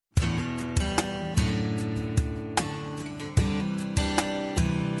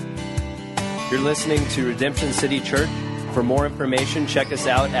You're listening to Redemption City Church. For more information, check us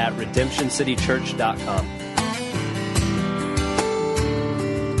out at redemptioncitychurch.com.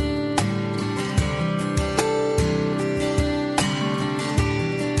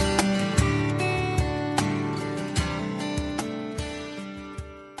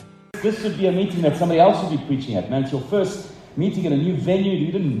 This would be a meeting that somebody else would be preaching at. Man, it's your first meeting in a new venue.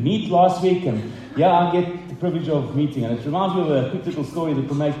 You didn't meet last week, and I get the privilege of meeting. And it reminds me of a quick little story that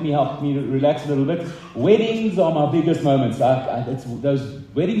will help me relax a little bit. Weddings are my biggest moments. It's those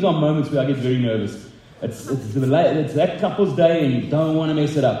weddings are moments where I get very nervous. It's that couple's day, and you don't want to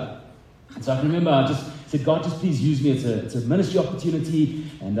mess it up. And so I can remember I just said, God, just please use me. It's a ministry opportunity,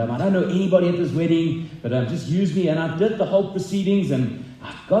 and I don't know anybody at this wedding, but just use me. And I did the whole proceedings, and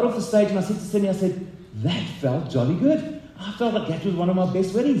I got off the stage, and I said to Cindy, that felt jolly good. I felt like that was one of my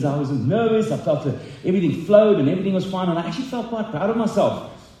best weddings. I wasn't nervous. I felt that everything flowed and everything was fine, and I actually felt quite proud of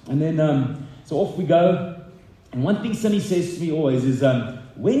myself. And then, so off we go. And one thing Cindy says to me always is,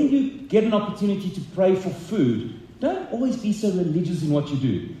 when you get an opportunity to pray for food, don't always be so religious in what you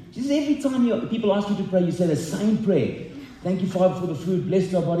do. Just every time people ask you to pray, you say the same prayer. Thank you, Father, for the food.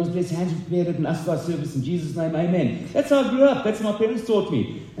 Bless our bodies, bless hands who prepared it, and us for our service. In Jesus' name, amen. That's how I grew up. That's what my parents taught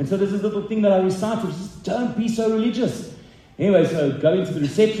me. And so there's this little thing that I recite, which is, don't be so religious. Anyway, so going to the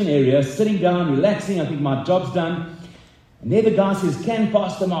reception area, sitting down, relaxing. I think my job's done. And there the guy says, can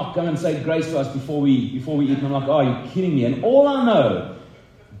Pastor Mark come and say grace to us before we eat? And I'm like, oh, you're kidding me. And all I know,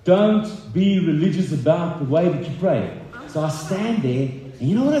 don't be religious about the way that you pray. So I stand there, and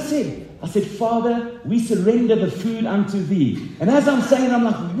you know what I said? I said, Father, we surrender the food unto thee. And as I'm saying, I'm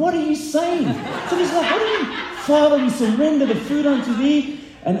like, what are you saying? So he's like, what do you mean? Father, we surrender the food unto thee.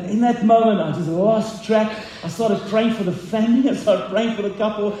 And in that moment, I just lost track. I started praying for the family. I started praying for the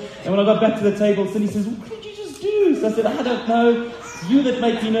couple. And when I got back to the table, Cindy says, what did you just do? So I said, I don't know. It's you that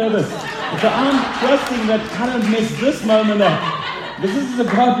make me nervous. So I'm trusting that I don't mess this moment up. Because this is a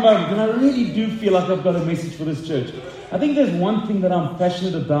God moment. And I really do feel like I've got a message for this church. I think there's one thing that I'm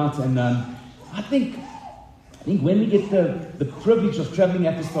passionate about. And I think when we get the privilege of traveling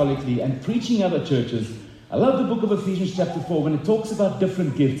apostolically and preaching other churches, I love the book of Ephesians chapter 4 when it talks about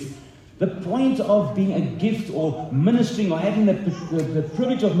different gifts. The point of being a gift or ministering or having the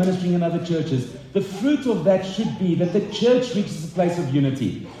privilege of ministering in other churches, the fruit of that should be that the church reaches a place of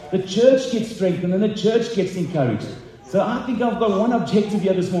unity. The church gets strengthened and the church gets encouraged. So I think I've got one objective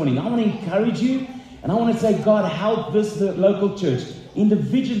here this morning. I want to encourage you, and I want to say, God, help the local church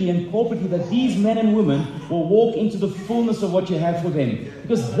individually and corporately, that these men and women will walk into the fullness of what you have for them.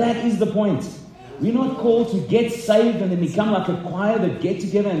 Because that is the point. We're not called to get saved and then become like a choir that get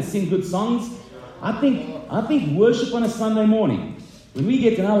together and sing good songs. I think worship on a Sunday morning, when we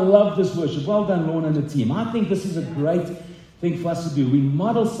get, and I love this worship, well done Lorna and the team, I think this is a great thing for us to do. We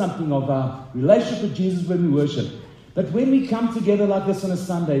model something of our relationship with Jesus when we worship. But when we come together like this on a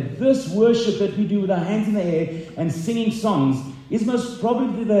Sunday, this worship that we do with our hands in the air and singing songs is most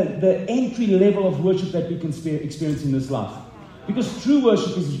probably the entry level of worship that we can experience in this life. Because true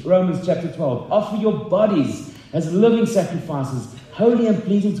worship is Romans chapter 12. Offer your bodies as living sacrifices, holy and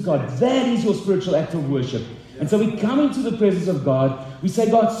pleasing to God. That is your spiritual act of worship. And so we come into the presence of God. We say,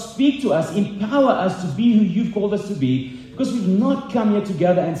 God, speak to us, empower us to be who you've called us to be. Because we've not come here to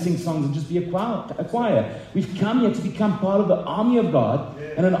gather and sing songs and just be a choir. We've come here to become part of the army of God.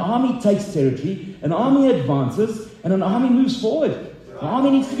 And an army takes territory, an army advances, and an army moves forward. An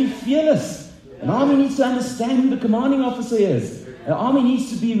army needs to be fearless. An army needs to understand who the commanding officer is. An army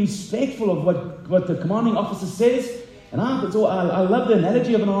needs to be respectful of what the commanding officer says. And I love the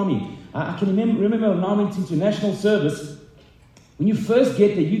analogy of an army. I can remember when I went into national service. When you first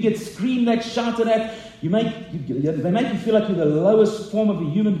get there, you get screamed at, shouted at. They make you feel like you're the lowest form of a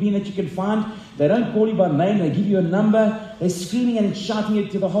human being that you can find. They don't call you by name. They give you a number. They're screaming and shouting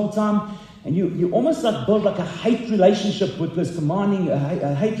at you the whole time. And you almost like build like a hate relationship with this commanding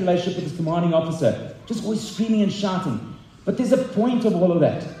officer. Just always screaming and shouting. But there's a point of all of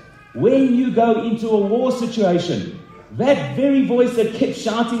that. When you go into a war situation, that very voice that kept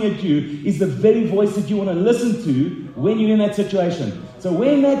shouting at you is the very voice that you want to listen to when you're in that situation. So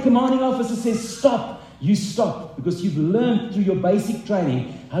when that commanding officer says stop, you stop. Because you've learned through your basic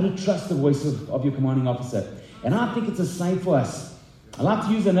training how to trust the voice of your commanding officer. And I think it's the same for us. I like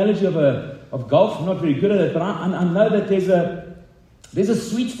to use the analogy of golf. I'm not very good at it, but I know that there's a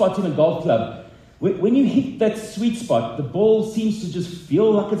sweet spot in a golf club. When you hit that sweet spot, the ball seems to just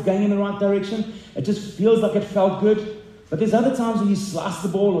feel like it's going in the right direction. It just feels like it felt good. But there's other times when you slice the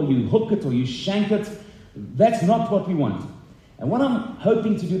ball or you hook it or you shank it. That's not what we want. And what I'm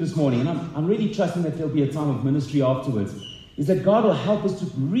hoping to do this morning, and I'm really trusting that there'll be a time of ministry afterwards, is that God will help us to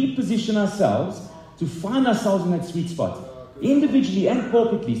reposition ourselves, to find ourselves in that sweet spot, individually and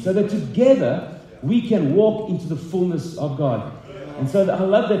corporately, so that together we can walk into the fullness of God. And so I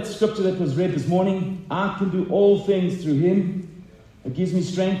love that scripture that was read this morning. I can do all things through Him that gives me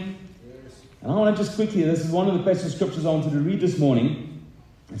strength. And I want to just quickly, this is one of the passage scriptures I wanted to read this morning.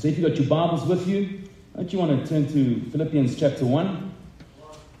 And so if you've got your Bibles with you, don't you want to turn to Philippians chapter 1?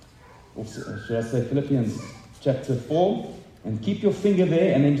 Or should I say Philippians chapter 4? And keep your finger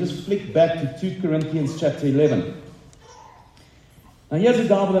there and then just flick back to 2 Corinthians chapter 11. Now here's a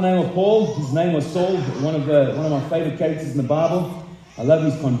guy by the name of Paul. His name was Saul, one of my favorite characters in the Bible. I love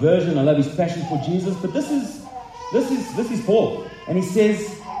his conversion. I love his passion for Jesus. But this is Paul. And he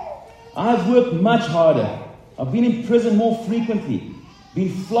says, I've worked much harder. I've been in prison more frequently.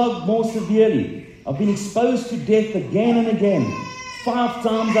 Been flogged more severely. I've been exposed to death again and again. 5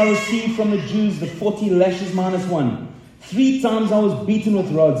 times I received from the Jews the 40 lashes minus 1. 3 times I was beaten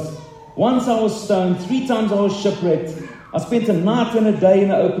with rods. Once I was stoned. 3 times I was shipwrecked. I spent a night and a day in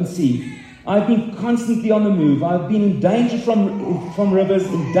the open sea. I've been constantly on the move. I've been in danger from rivers,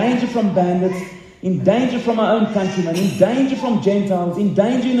 in danger from bandits, in danger from my own countrymen, in danger from Gentiles, in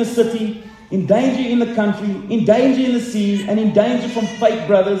danger in the city, in danger in the country, in danger in the sea, and in danger from fake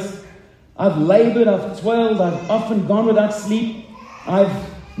brothers. I've labored, I've toiled, I've often gone without sleep. I've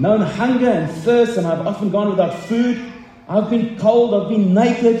known hunger and thirst, and I've often gone without food. I've been cold, I've been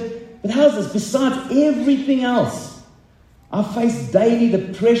naked. But how's this? Besides everything else, I face daily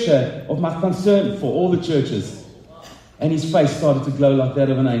the pressure of my concern for all the churches. And his face started to glow like that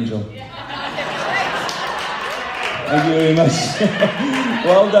of an angel. Thank you very much.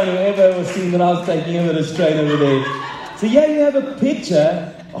 Well done, whoever was seeing that I was taking him at a strain over there. So here you have a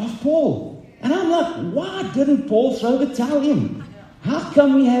picture of Paul. And I'm like, why didn't Paul throw the towel in? How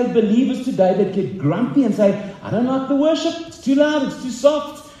come we have believers today that get grumpy and say, I don't like the worship, it's too loud, it's too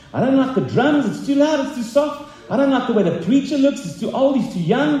soft. I don't like the drums, it's too loud, it's too soft. I don't like the way the preacher looks, he's too old, he's too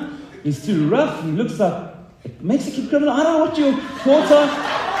young, he's too rough, he looks like a Mexican criminal. I don't know what your thoughts are.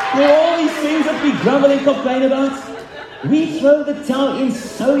 There are all these things that we grumble and complain about. We throw the towel in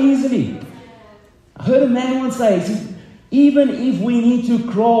so easily. I heard a man once say, he said, even if we need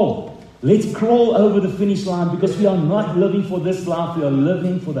to crawl, let's crawl over the finish line, because we are not living for this life, we are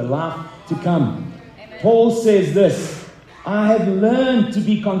living for the life to come. Amen. Paul says this, I have learned to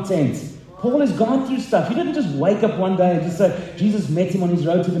be content. Paul has gone through stuff. He didn't just wake up one day and just say, Jesus met him on his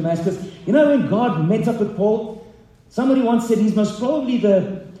road to Damascus. You know, when God met up with Paul, somebody once said he's most probably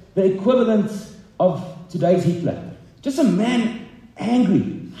the equivalent of today's Hitler. Just a man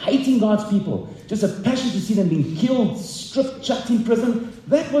angry, hating God's people. Just a passion to see them being killed, stripped, chucked in prison.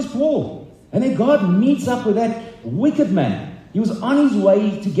 That was Paul. And then God meets up with that wicked man. He was on his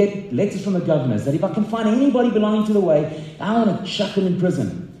way to get letters from the governors that if I can find anybody belonging to the way, I want to chuck him in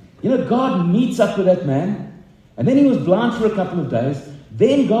prison. You know, God meets up with that man. And then he was blind for a couple of days.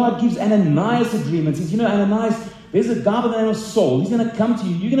 Then God gives Ananias a dream and says, you know, Ananias, there's a guy by the name of Saul. He's going to come to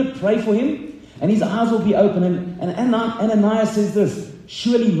you. You're going to pray for him. And his eyes will be open. And Ananias says this,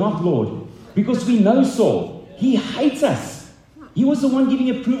 surely not, Lord. Because we know Saul. He hates us. He was the one giving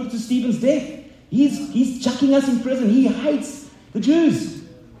approval to Stephen's death. He's chucking us in prison. He hates the Jews.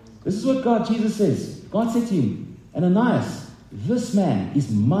 This is what Jesus says. God said to him, Ananias, this man is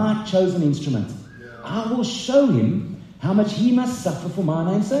my chosen instrument. I will show him how much he must suffer for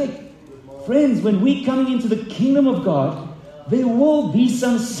my name's sake. Friends, when we're coming into the kingdom of God, there will be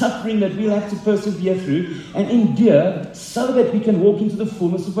some suffering that we'll have to persevere through and endure so that we can walk into the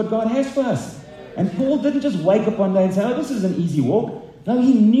fullness of what God has for us. And Paul didn't just wake up one day and say, oh, this is an easy walk. No,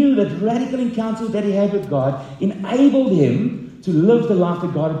 he knew that radical encounters that he had with God enabled him to live the life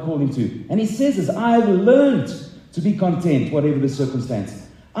that God had called him to. And he says this, I have learned to be content, whatever the circumstance.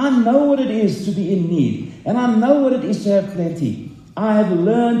 I know what it is to be in need, and I know what it is to have plenty. I have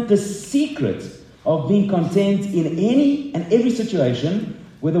learned the secret of being content in any and every situation,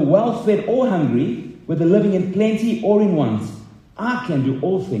 whether well-fed or hungry, whether living in plenty or in want. I can do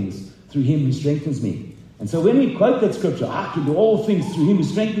all things through him who strengthens me. And so when we quote that scripture, I can do all things through him who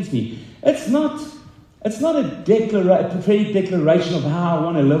strengthens me, it's not a prophetic declaration of how I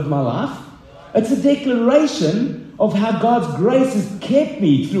want to live my life. It's a declaration of how God's grace has kept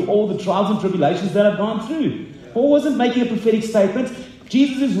me through all the trials and tribulations that I've gone through. Paul wasn't making a prophetic statement.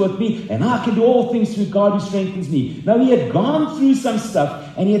 Jesus is with me, and I can do all things through God who strengthens me. No, he had gone through some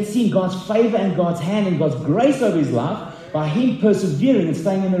stuff, and he had seen God's favor and God's hand and God's grace over his life by him persevering and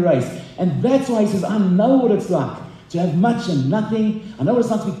staying in the race. And that's why he says, I know what it's like to have much and nothing. I know what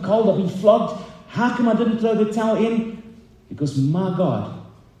it's like to be cold. I've been flogged. How come I didn't throw the towel in? Because my God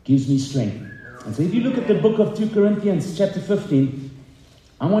gives me strength And so if you look at the book of 2 Corinthians chapter 15,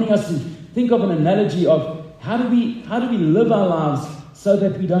 I'm wanting us to think of an analogy of how do we live our lives so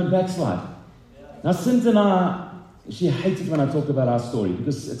that we don't backslide. Now, Cynthia, she hates it when I talk about our story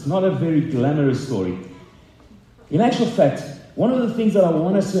because it's not a very glamorous story. In actual fact, one of the things that I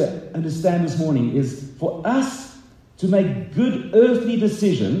want us to understand this morning is for us to make good earthly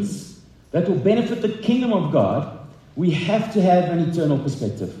decisions that will benefit the kingdom of God, we have to have an eternal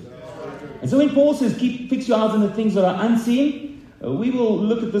perspective. And so when Paul says, fix your eyes on the things that are unseen, we will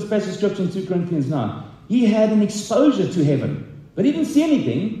look at this passage of scripture in 2 Corinthians now. He had an exposure to heaven, but he didn't see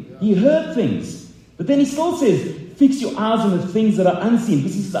anything. He heard things. But then he still says, fix your eyes on the things that are unseen.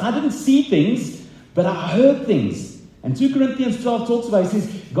 Because he says, I didn't see things, but I heard things. And 2 Corinthians 12 talks about, he says,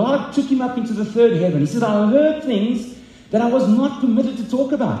 God took him up into the third heaven. He said, I heard things that I was not permitted to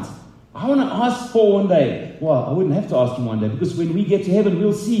talk about. I want to ask Paul one day. Well, I wouldn't have to ask him one day, because when we get to heaven,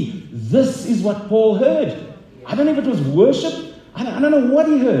 we'll see this is what Paul heard. I don't know if it was worship. I don't know what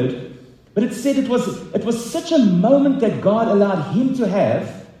he heard. But it said it was such a moment that God allowed him to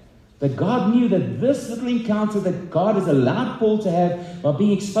have, that God knew that this little encounter that God has allowed Paul to have by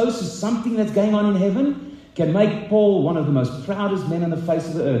being exposed to something that's going on in heaven can make Paul one of the most proudest men on the face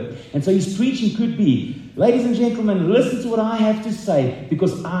of the earth. And so his preaching could be, ladies and gentlemen, listen to what I have to say,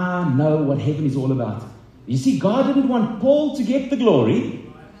 because I know what heaven is all about. You see, God didn't want Paul to get the glory.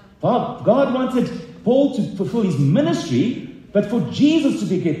 God wanted Paul to fulfill his ministry, but for Jesus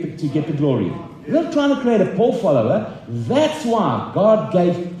to get the glory. We're not trying to create a Paul follower. That's why God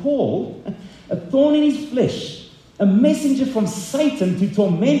gave Paul a thorn in his flesh, a messenger from Satan to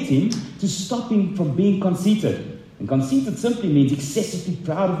torment him, to stop him from being conceited. And conceited simply means excessively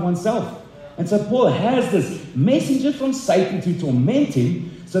proud of oneself. And so Paul has this messenger from Satan to torment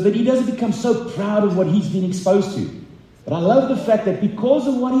him so that he doesn't become so proud of what he's been exposed to. But I love the fact that because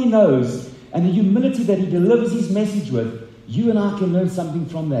of what he knows and the humility that he delivers his message with, you and I can learn something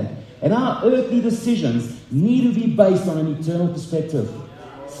from that. And our earthly decisions need to be based on an eternal perspective.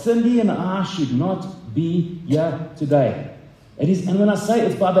 Cindy and I should not be here today. And when I say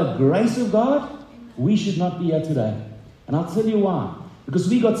it's by the grace of God, we should not be here today. And I'll tell you why. Because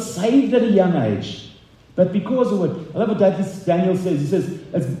we got saved at a young age. But because of what, I love what Daniel says. He says,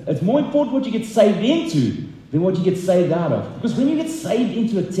 it's more important what you get saved into than what you get saved out of. Because when you get saved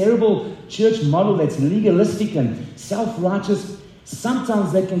into a terrible church model that's legalistic and self-righteous,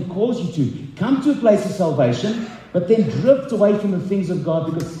 sometimes that can cause you to come to a place of salvation, but then drift away from the things of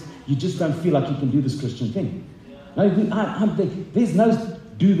God because you just don't feel like you can do this Christian thing. No, there's no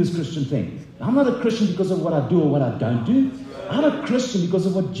do this Christian thing. I'm not a Christian because of what I do or what I don't do. I'm a Christian because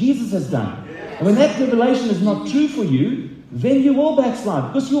of what Jesus has done. And when that revelation is not true for you, then you will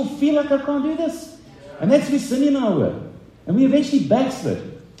backslide because you'll feel like I can't do this. And that's where Cindy and I were. And we eventually backslid.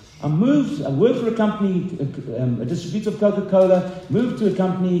 I worked for a company, a distributor of Coca-Cola, moved to a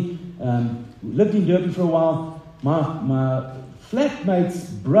company, lived in Durban for a while. My flatmate's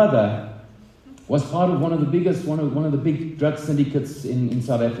brother was part of one of the big drug syndicates in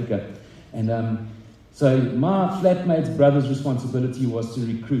South Africa. And so my flatmate's brother's responsibility was to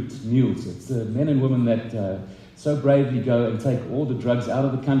recruit mules. It's the men and women that so bravely go and take all the drugs out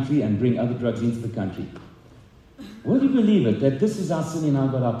of the country and bring other drugs into the country. Will you believe it, that this is how Cindy and I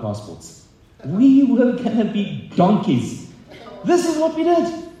got our passports? We were going to be donkeys. This is what we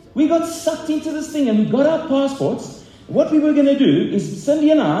did. We got sucked into this thing and we got our passports. What we were going to do is,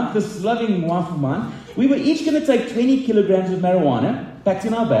 Cindy and I, this loving wife of mine, we were each going to take 20 kilograms of marijuana packed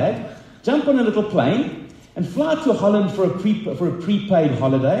in our bag, jump on a little plane, and fly to Holland for a prepaid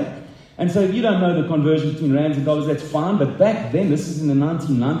holiday. And so if you don't know the conversion between rands and dollars, that's fine. But back then, this is in the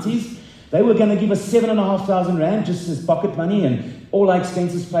 1990s, they were going to give us 7,500 rand just as pocket money and all our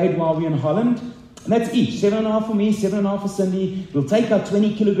expenses paid while we were in Holland. And that's each. 7.5 for me, 7.5 for Cindy. We'll take our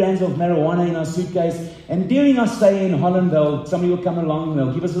 20 kilograms of marijuana in our suitcase. And during our stay in Holland, somebody will come along and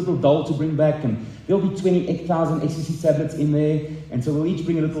they'll give us a little doll to bring back. And there'll be 28,000 ecstasy tablets in there. And so we'll each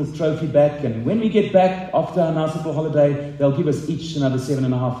bring a little trophy back. And when we get back after our nice little holiday, they'll give us each another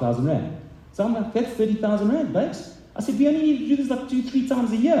 7,500 rand. So I'm like, that's 30,000 rand, babes. I said, we only need to do this like 2-3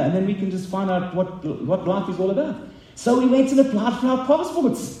 times a year. And then we can just find out what life is all about. So we went and applied for our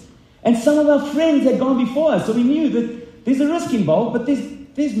passports. And some of our friends had gone before us. So we knew that there's a risk involved, but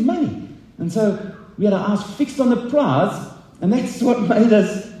there's money. And so we had our eyes fixed on the prize. And that's what made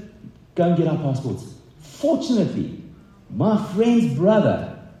us go and get our passports. Fortunately, my friend's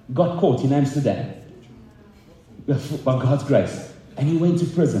brother got caught in Amsterdam by God's grace. And he went to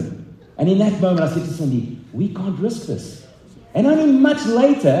prison. And in that moment, I said to Cindy, we can't risk this. And only much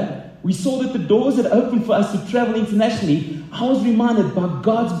later, we saw that the doors had opened for us to travel internationally. I was reminded by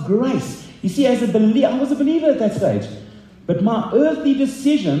God's grace, You see, as a believer, I was a believer at that stage. But my earthly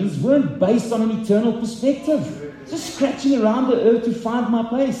decisions weren't based on an eternal perspective. Just scratching around the earth to find my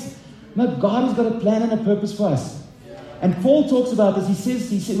place. No, God has got a plan and a purpose for us. And Paul talks about this.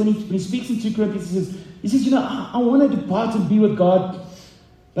 He says when he speaks in 2 Corinthians, he says, you know, I want to depart and be with God,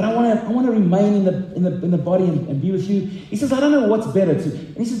 but I want to remain in the body and be with you. He says, I don't know what's better.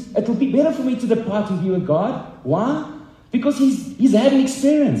 And he says, it will be better for me to depart and be with God. Why? Because he's had an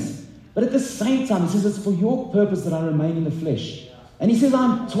experience. But at the same time, he says, it's for your purpose that I remain in the flesh. And he says,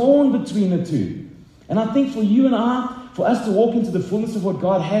 I'm torn between the two. And I think for you and I, for us to walk into the fullness of what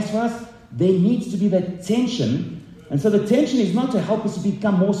God has for us, there needs to be that tension. And so the tension is not to help us to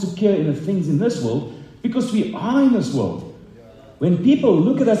become more secure in the things in this world, because we are in this world. When people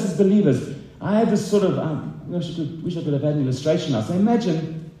look at us as believers, I have this sort of, wish I could have had an illustration now. So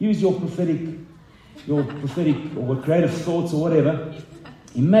imagine, use your prophetic or creative thoughts or whatever.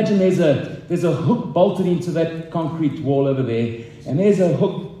 Imagine there's a hook bolted into that concrete wall over there, and there's a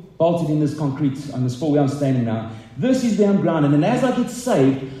hook bolted in this concrete on this floor where I'm standing now. This is where I'm grounded, and as I get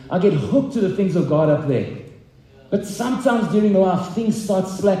saved, I get hooked to the things of God up there. But sometimes during life, things start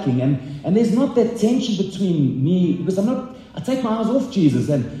slacking, and there's not that tension between me, because I take my eyes off Jesus,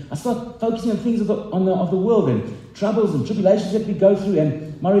 and I start focusing on things of the world, and troubles and tribulations that we go through,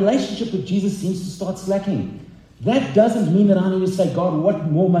 and my relationship with Jesus seems to start slacking. That doesn't mean that I need to say, God, what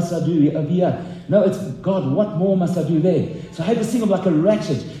more must I do over here? No, it's, God, what more must I do there? So I have this thing of like a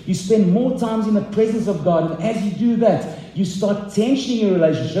ratchet. You spend more times in the presence of God, and as you do that, you start tensioning your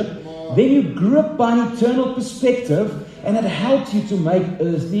relationship. Then you grip by an eternal perspective, and it helps you to make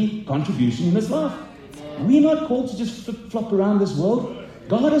earthly contribution in this life. We're not called to just flip-flop around this world.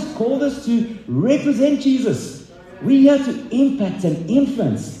 God has called us to represent Jesus. We're here to impact and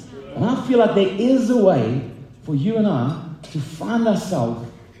influence. And I feel like there is a way for you and I to find ourselves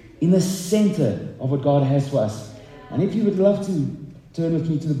in the center of what God has for us. And if you would love to turn with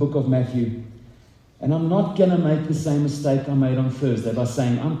me to the book of Matthew, and I'm not going to make the same mistake I made on Thursday by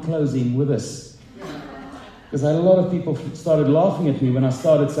saying, I'm closing with this. Because I had a lot of people started laughing at me when I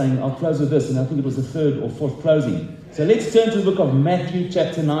started saying, I'll close with this, and I think it was the third or fourth closing. So let's turn to the book of Matthew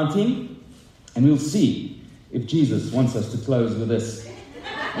chapter 19, and we'll see if Jesus wants us to close with this.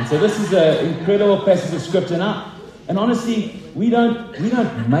 And so this is an incredible passage of scripture. And honestly, we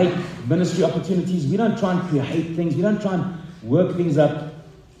don't make ministry opportunities. We don't try and create things. We don't try and work things up.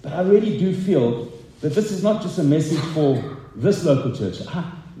 But I really do feel that this is not just a message for this local church.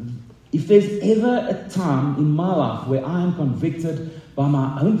 If there's ever a time in my life where I am convicted by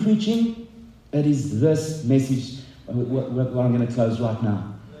my own preaching, it is this message, what I'm going to close right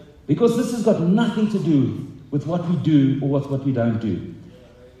now. Because this has got nothing to do with what we do or with what we don't do.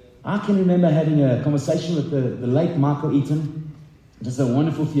 I can remember having a conversation with the late Michael Eaton, just a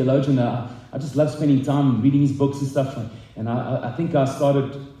wonderful theologian. I just love spending time reading his books and stuff. And I think I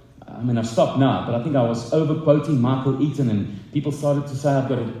started, I've stopped now, but I think I was over-quoting Michael Eaton, and people started to say I've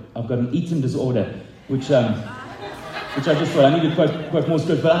got an Eaton disorder, which I just thought I need to quote more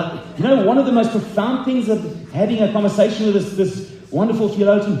scripture. But one of the most profound things of having a conversation with this wonderful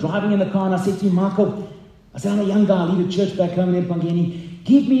theologian, driving in the car, and I said to him, Michael, I said, I'm a young guy, I lead a church back home in Pangeni.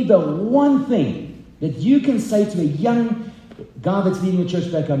 Give me the one thing that you can say to a young guy that's leading a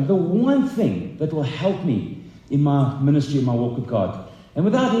church back home, the one thing that will help me in my ministry, in my walk with God. And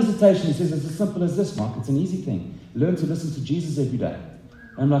without hesitation, he says, it's as simple as this, Mark. It's an easy thing. Learn to listen to Jesus every day.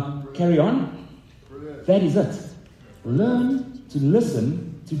 And I'm like, carry on. That is it. Learn to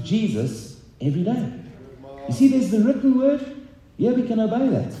listen to Jesus every day. You see, there's the written word. Yeah, we can obey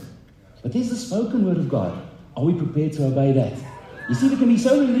that. But there's the spoken word of God. Are we prepared to obey that? You see, we can be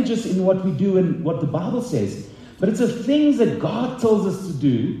so religious in what we do and what the Bible says, but it's the things that God tells us to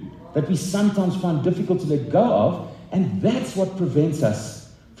do that we sometimes find difficult to let go of, and that's what prevents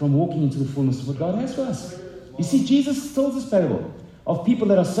us from walking into the fullness of what God has for us. You see, Jesus tells this parable of people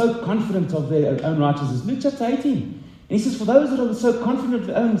that are so confident of their own righteousness. Luke chapter 18. And he says, for those that are so confident of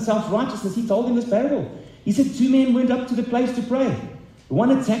their own self-righteousness, he told them this parable. He said, 2 men went up to the place to pray.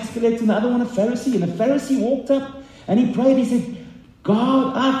 One a tax collector and the other one a Pharisee. And the Pharisee walked up and he prayed. He said,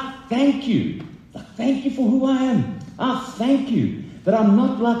 God, I thank you. I thank you for who I am. I thank you that I'm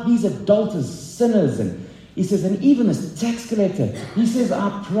not like these adulterers, sinners. And he says, and even as tax collector, he says,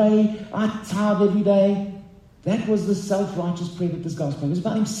 I pray, I tithe every day. That was the self-righteous prayer that this guy was praying. It was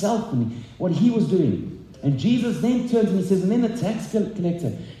about himself and what he was doing. And Jesus then turns and he says, and then the tax collector,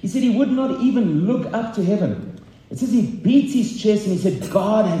 he said he would not even look up to heaven. It says he beat his chest and he said,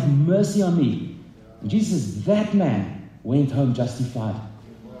 God, have mercy on me. And Jesus says, that man went home justified.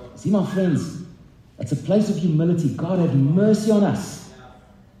 See, my friends, it's a place of humility. God, have mercy on us.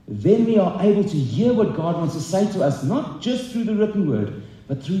 then we are able to hear what God wants to say to us, not just through the written word,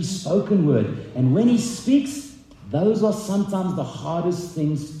 but through His spoken word. And when He speaks, those are sometimes the hardest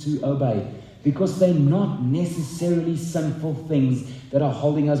things to obey, because they're not necessarily sinful things that are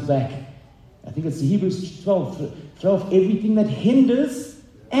holding us back. I think it's Hebrews 12, everything that hinders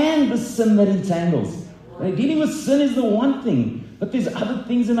and the sin that entangles. Dealing with sin is the one thing, but there's other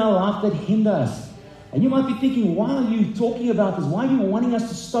things in our life that hinder us. And you might be thinking, why are you talking about this? Why are you wanting us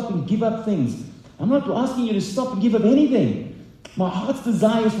to stop and give up things? I'm not asking you to stop and give up anything. My heart's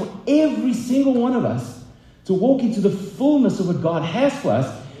desire is for every single one of us to walk into the fullness of what God has for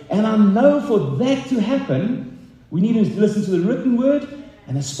us. And I know for that to happen, we need to listen to the written word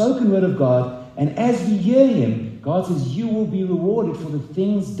and the spoken word of God. And as we hear Him, God says, you will be rewarded for the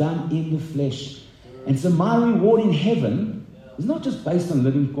things done in the flesh. And so my reward in heaven is not just based on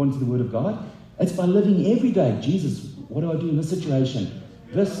living according to the word of God. It's by living every day. Jesus, what do I do in this situation?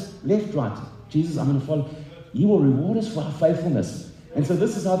 This, left, right. Jesus, I'm going to follow. He will reward us for our faithfulness. And so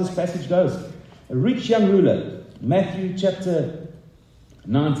this is how this passage goes. A rich young ruler, Matthew chapter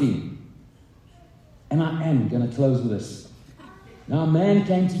 19. And I am going to close with this. Now a man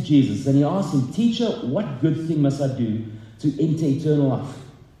came to Jesus and he asked Him, Teacher, what good thing must I do to enter eternal life?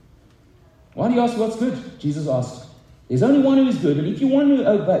 Why do you ask what's good? Jesus asked. There's only one who is good, and if you want to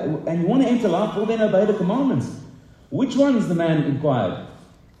obey, and you want to enter life, well then obey the commandments. Which one is the man inquired?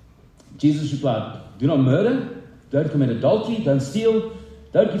 Jesus replied, do not murder, don't commit adultery, don't steal,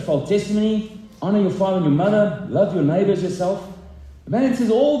 don't give false testimony, honor your father and your mother, love your neighbor as yourself. The man says,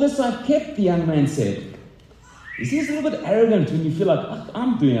 all this I've kept, the young man said. You see, it's a little bit arrogant when you feel like,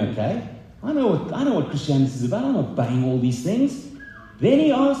 I'm doing okay. I know what Christianity is about. I'm obeying all these things. Then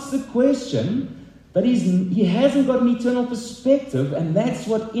he asks the question, but he hasn't got an eternal perspective, and that's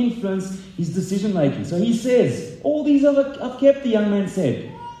what influenced his decision making. So he says, all these I've kept, the young man said.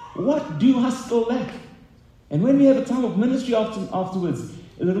 What do I still lack? And when we have a time of ministry afterwards,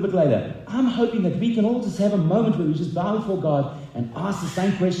 a little bit later, I'm hoping that we can all just have a moment where we just bow before God and ask the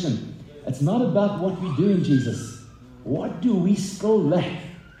same question. It's not about what we do in Jesus. What do we still lack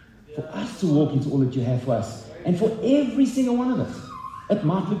for us to walk into all that you have for us? And for every single one of us, it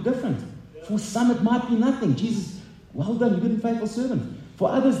might look different. For some, it might be nothing. Jesus, well done, you good and faithful servant. For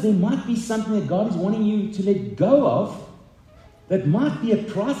others, there might be something that God is wanting you to let go of that might be a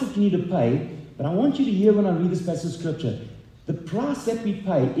price that you need to pay. But I want you to hear when I read this passage of Scripture. The price that we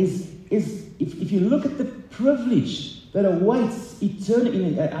pay is if you look at the privilege that awaits, our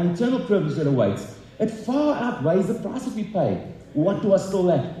eternal privilege that awaits, it far outweighs the price that we pay. What do I still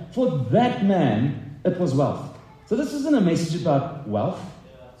lack? For that man, it was wealth. So this isn't a message about wealth.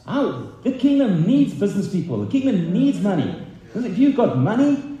 The kingdom needs business people. The kingdom needs money. If you've got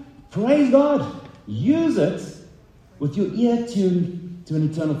money, praise God. Use it with your ear tuned to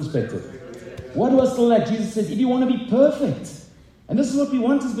an eternal perspective. What do I still lack? Jesus says, if you want to be perfect, and this is what we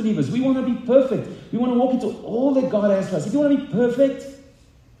want as believers, we want to be perfect. We want to walk into all that God has for us. If you want to be perfect,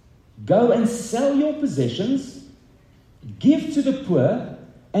 go and sell your possessions, give to the poor,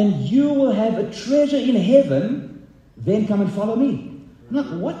 and you will have a treasure in heaven. Then come and follow me. Now,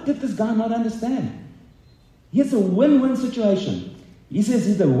 what did this guy not understand? Here's a win-win situation. He says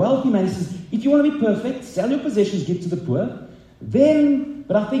he's a wealthy man. He says, if you want to be perfect, sell your possessions, give to the poor.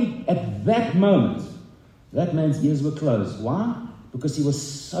 But I think at that moment, that man's ears were closed. Why? Because he was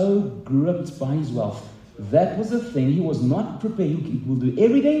so gripped by his wealth. That was the thing. He was not prepared. He will do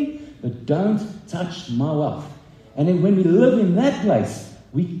everything, but don't touch my wealth. And then when we live in that place,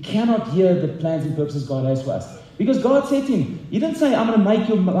 we cannot hear the plans and purposes God has for us. Because God said to him, He didn't say, I'm going to make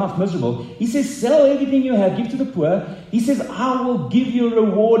your life miserable. He says, sell everything you have, give to the poor. He says, I will give you a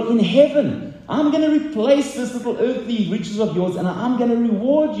reward in heaven. I'm going to replace this little earthly riches of yours, and I'm going to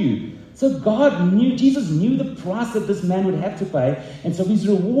reward you. So Jesus knew the price that this man would have to pay, and so his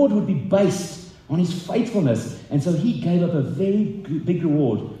reward would be based on his faithfulness. And so he gave up a very big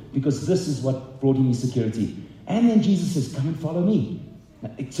reward, because this is what brought him his security. And then Jesus says, come and follow me.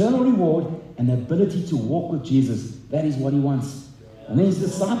 Now, eternal reward and the ability to walk with Jesus. That is what he wants. And then his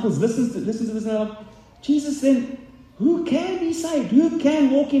disciples listen to this and they're like, Jesus, then who can be saved? Who can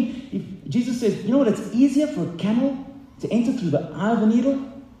walk in? If Jesus says, you know what, it's easier for a camel to enter through the eye of a needle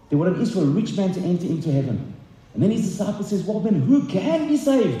than what it is for a rich man to enter into heaven. And then his disciple says, well then, who can be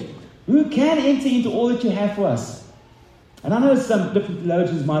saved? Who can enter into all that you have for us? And I know some different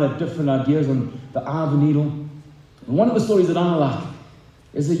theologians might have different ideas on the eye of a needle. And one of the stories that I like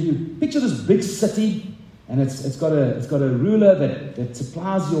is that you picture this big city, and it's got a ruler that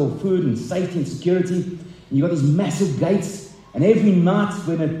supplies your food and safety and security. And you've got these massive gates, And every night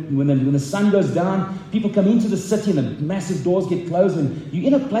when the sun goes down, people come into the city and the massive doors get closed and you're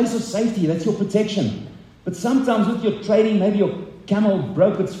in a place of safety. That's your protection. But sometimes with your trading, maybe your camel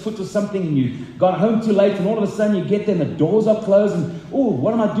broke its foot or something and you got home too late and all of a sudden you get there and the doors are closed and, oh,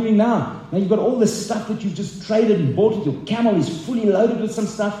 what am I doing now? Now you've got all this stuff that you've just traded and bought with your camel is fully loaded with some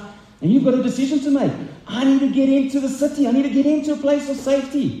stuff and you've got a decision to make. I need to get into the city. I need to get into a place of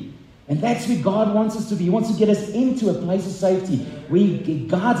safety. And that's where God wants us to be. He wants to get us into a place of safety where He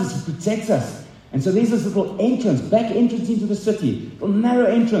guards us, He protects us. And so there's this little entrance, back entrance into the city, a little narrow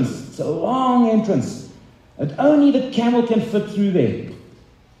entrance. It's a long entrance. And only the camel can fit through there.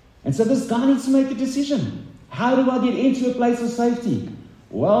 And so this guy needs to make a decision. How do I get into a place of safety?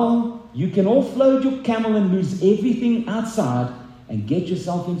 Well, you can offload your camel and lose everything outside and get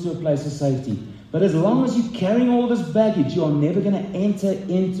yourself into a place of safety. But as long as you're carrying all this baggage, you are never going to enter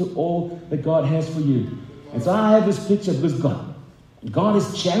into all that God has for you. And so I have this picture because God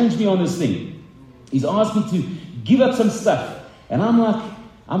has challenged me on this thing. He's asked me to give up some stuff. And I'm like,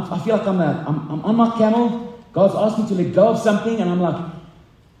 I feel like I'm on my camel. God's asked me to let go of something. And I'm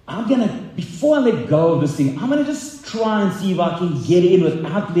like, before I let go of this thing, I'm going to just try and see if I can get in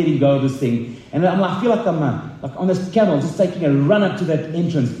without letting go of this thing. And I feel like I'm like on this camel, just taking a run up to that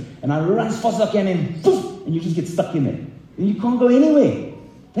entrance. And I run as fast as I can and poof, and you just get stuck in there. And you can't go anywhere.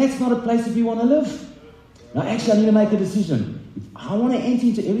 That's not a place that we want to live. Now actually I need to make a decision. If I want to enter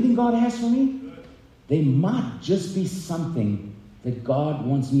into everything God has for me, there might just be something that God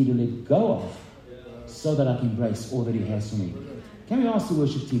wants me to let go of so that I can embrace all that He has for me. Can we ask the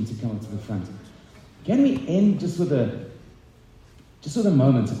worship team to come up to the front? Can we end just with a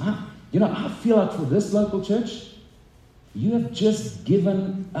moment? I feel like for this local church, you have just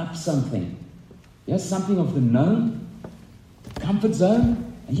given up something. Yes, something of the known, comfort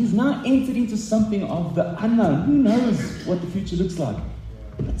zone, and you've now entered into something of the unknown. Who knows what the future looks like?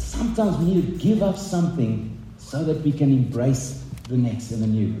 But sometimes we need to give up something so that we can embrace the next and the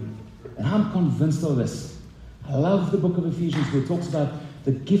new. And I'm convinced of this. I love the book of Ephesians where it talks about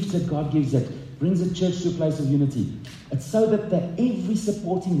the gifts that God gives that brings a church to a place of unity. It's so that every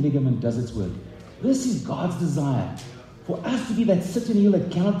supporting ligament does its work. This is God's desire. For us to be that citadel hill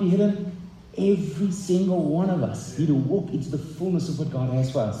that cannot be hidden, every single one of us need to walk into the fullness of what God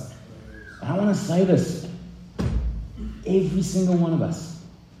has for us. And I want to say this. Every single one of us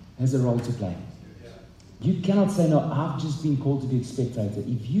has a role to play. You cannot say, no, I've just been called to be a spectator.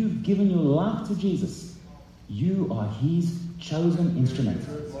 If you've given your life to Jesus, you are His chosen instrument.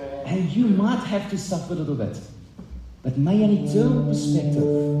 And you might have to suffer a little bit. But may an eternal perspective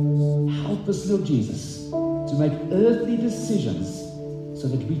help us, Lord Jesus, to make earthly decisions so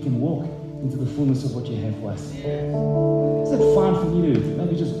that we can walk into the fullness of what you have for us. Is it fine for me to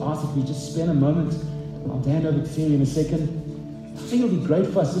maybe just ask if we just spend a moment? I'll hand over to Terry in a second. I think it'll be great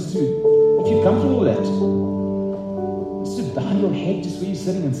for us just to, if you're comfortable with that, just to bow your head just where you're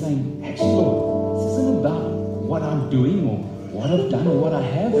sitting and saying, actually, Lord, this isn't about what I'm doing or what I've done or what I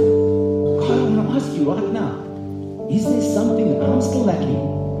have. God, I want to ask you right now, is there something that I'm still lacking?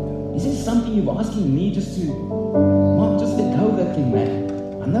 Is there something you're asking me just to, not just let go of that thing, man?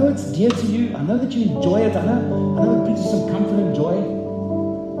 I know it's dear to you. I know that you enjoy it. I know it brings you some comfort and joy.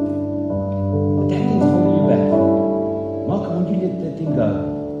 But that thing's holding you back. Mark, I want you to let that thing go.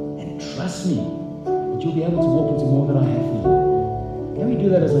 And trust me that you'll be able to walk into more that I have for you. Can we do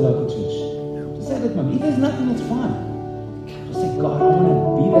that as a local church? Just say that, Mom. If there's nothing, that's fine. Just say, God, I want to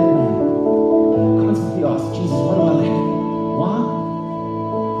be that